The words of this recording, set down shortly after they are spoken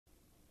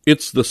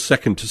It's the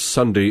second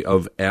Sunday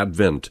of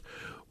Advent.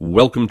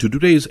 Welcome to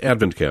today's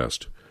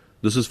ADVENTCAzT.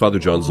 This is Father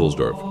John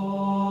Zulsdorf.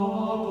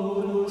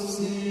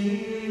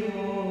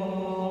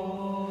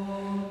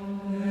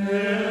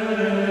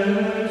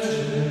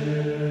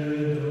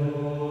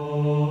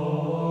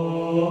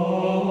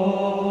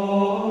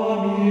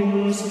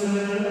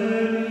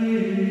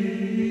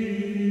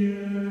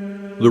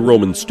 The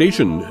Roman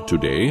station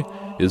today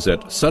is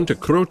at Santa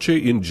Croce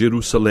in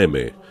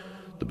Gerusalemme,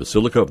 the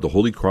Basilica of the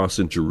Holy Cross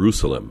in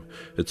Jerusalem.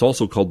 It's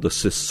also called the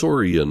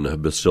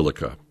Sessorian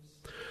Basilica.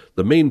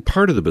 The main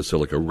part of the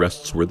basilica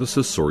rests where the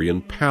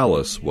Sessorian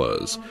palace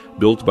was,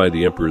 built by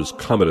the emperors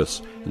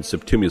Commodus and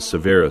Septimius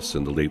Severus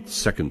in the late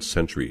 2nd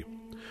century.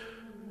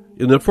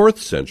 In the 4th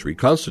century,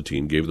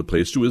 Constantine gave the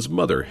place to his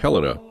mother,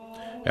 Helena.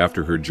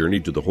 After her journey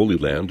to the Holy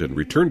Land and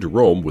return to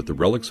Rome with the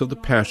relics of the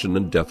Passion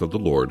and Death of the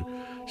Lord,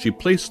 she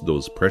placed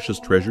those precious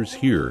treasures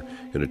here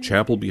in a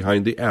chapel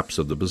behind the apse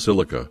of the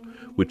basilica,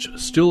 which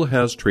still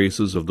has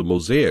traces of the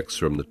mosaics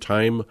from the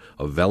time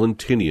of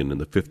Valentinian in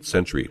the 5th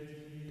century.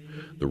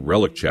 The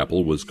relic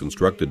chapel was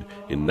constructed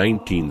in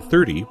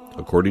 1930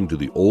 according to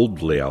the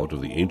old layout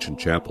of the ancient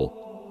chapel.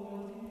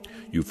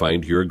 You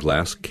find here a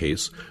glass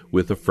case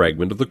with a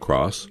fragment of the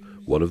cross,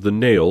 one of the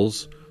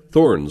nails,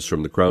 thorns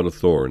from the crown of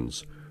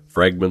thorns,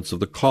 fragments of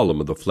the column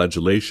of the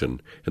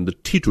flagellation, and the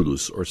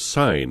titulus or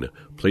sign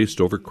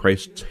placed over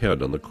Christ's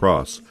head on the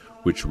cross,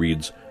 which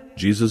reads,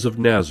 Jesus of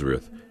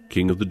Nazareth,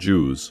 King of the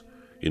Jews,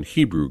 in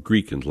Hebrew,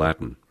 Greek, and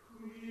Latin.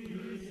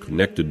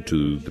 Connected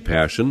to the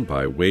Passion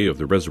by way of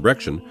the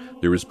resurrection,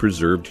 there is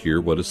preserved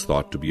here what is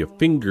thought to be a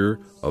finger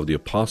of the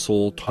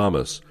Apostle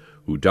Thomas,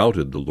 who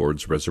doubted the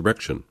Lord's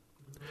resurrection.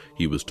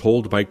 He was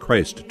told by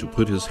Christ to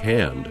put his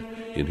hand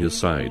in his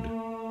side.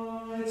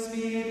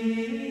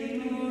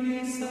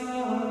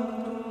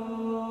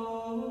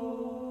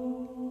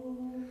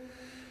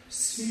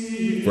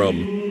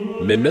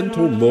 From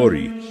Memento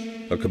Mori,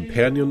 A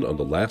Companion on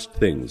the Last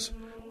Things,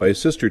 by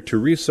Sister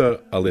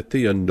Teresa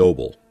Aletheia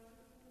Noble.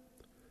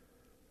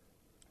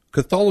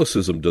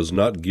 Catholicism does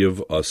not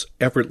give us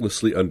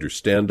effortlessly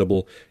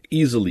understandable,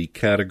 easily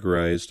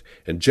categorized,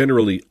 and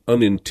generally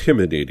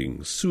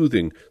unintimidating,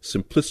 soothing,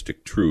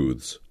 simplistic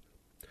truths.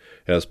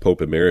 As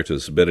Pope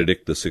Emeritus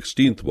Benedict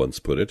XVI once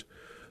put it,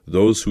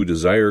 those who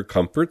desire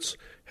comforts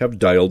have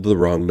dialed the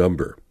wrong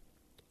number.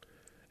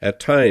 At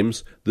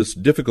times, this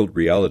difficult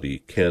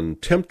reality can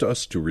tempt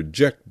us to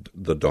reject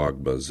the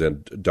dogmas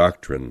and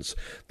doctrines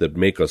that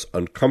make us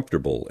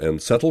uncomfortable and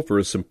settle for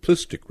a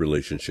simplistic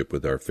relationship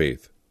with our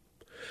faith.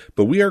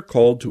 But we are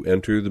called to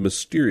enter the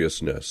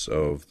mysteriousness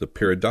of the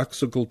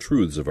paradoxical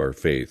truths of our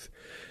faith,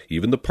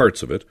 even the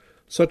parts of it,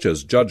 such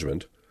as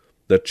judgment,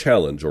 that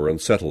challenge or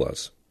unsettle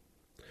us.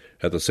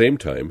 At the same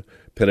time,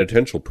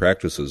 penitential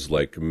practices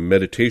like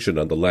meditation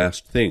on the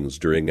last things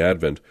during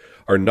Advent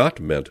are not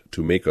meant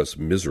to make us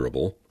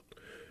miserable.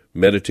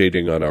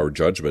 Meditating on our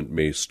judgment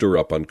may stir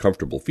up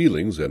uncomfortable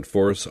feelings and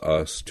force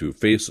us to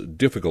face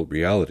difficult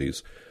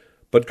realities,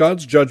 but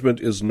God's judgment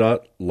is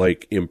not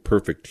like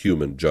imperfect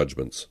human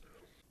judgments.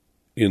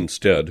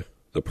 Instead,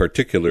 the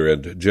particular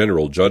and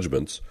general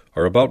judgments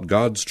are about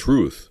God's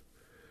truth.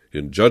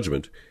 In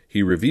judgment,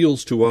 He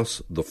reveals to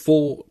us the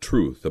full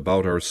truth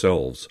about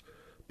ourselves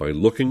by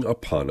looking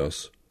upon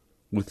us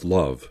with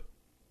love.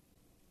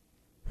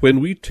 When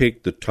we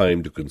take the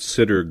time to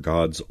consider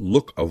God's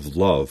look of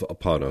love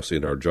upon us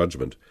in our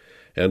judgment,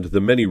 and the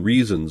many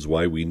reasons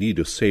why we need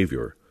a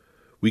Savior,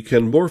 we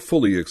can more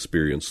fully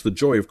experience the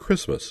joy of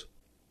Christmas.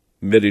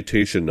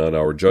 Meditation on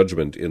our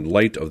judgment in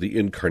light of the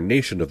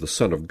incarnation of the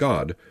Son of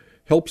God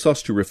helps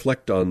us to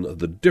reflect on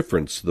the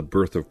difference the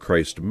birth of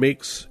Christ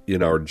makes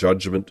in our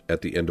judgment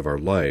at the end of our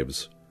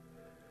lives.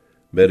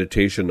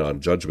 Meditation on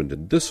judgment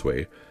in this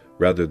way,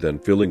 rather than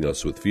filling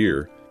us with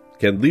fear,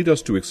 can lead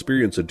us to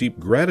experience a deep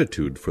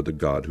gratitude for the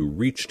God who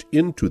reached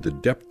into the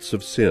depths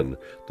of sin,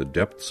 the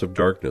depths of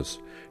darkness,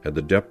 and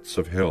the depths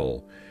of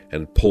hell,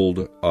 and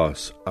pulled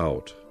us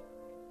out.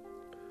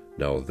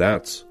 Now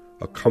that's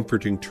a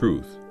comforting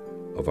truth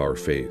of our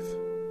faith.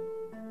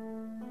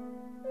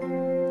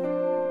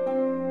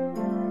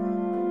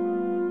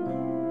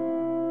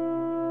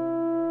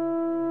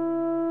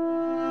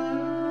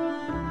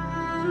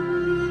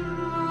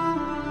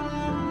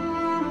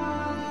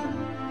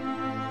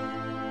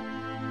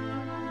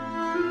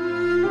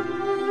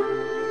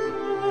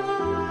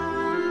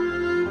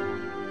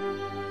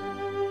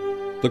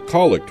 The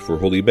Collect for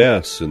Holy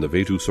Mass in the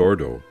Vetus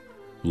Ordo.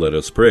 Let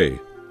us pray.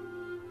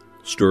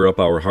 Stir up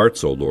our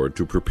hearts, O Lord,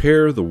 to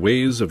prepare the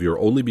ways of your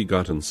only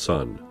begotten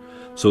Son,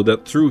 so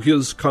that through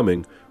his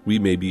coming we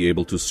may be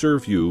able to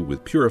serve you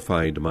with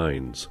purified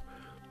minds.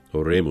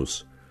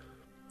 Oremus.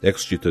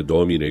 Excite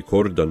Domine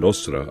corda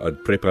nostra ad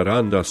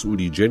preparandas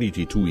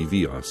unigeniti tui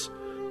vias,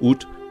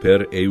 ut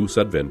per eius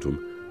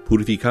adventum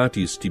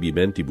purificatis tibi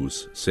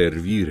mentibus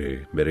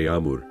servire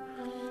mereamur.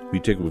 Qui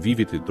tecum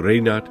vivit et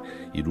reinat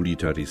in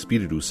unitate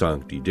Spiritus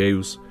Sancti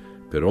Deus,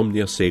 per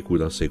omnia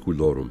saecula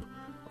saeculorum.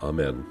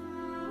 Amen.